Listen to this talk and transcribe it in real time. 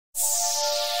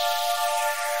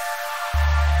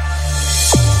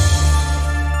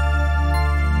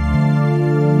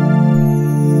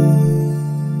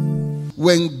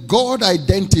When God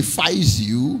identifies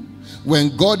you,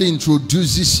 when God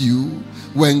introduces you,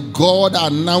 when God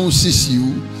announces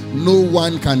you, no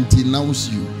one can denounce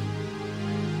you.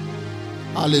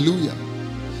 Hallelujah.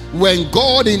 When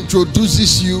God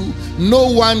introduces you,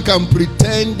 no one can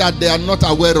pretend that they are not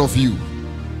aware of you.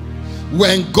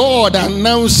 When God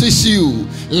announces you,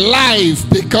 life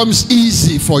becomes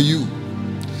easy for you.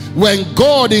 When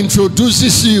God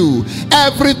introduces you,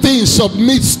 everything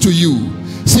submits to you.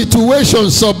 Situation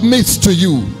submits to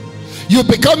you. You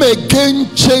become a game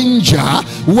changer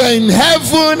when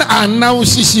heaven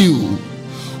announces you.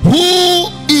 Who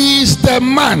is the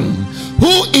man?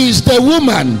 Who is the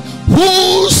woman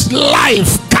whose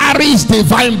life carries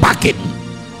divine backing?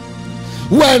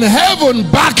 When heaven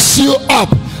backs you up,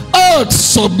 earth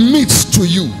submits to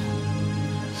you.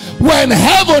 When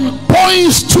heaven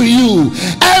points to you,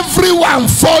 everyone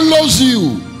follows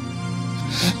you.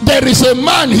 There is a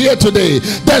man here today,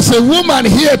 there's a woman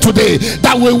here today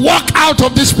that will walk out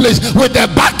of this place with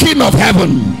the backing of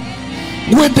heaven,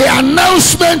 with the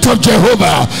announcement of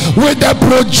Jehovah, with the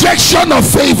projection of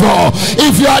favor.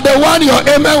 If you are the one, your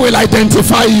amen will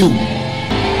identify you.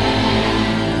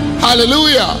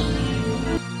 Hallelujah.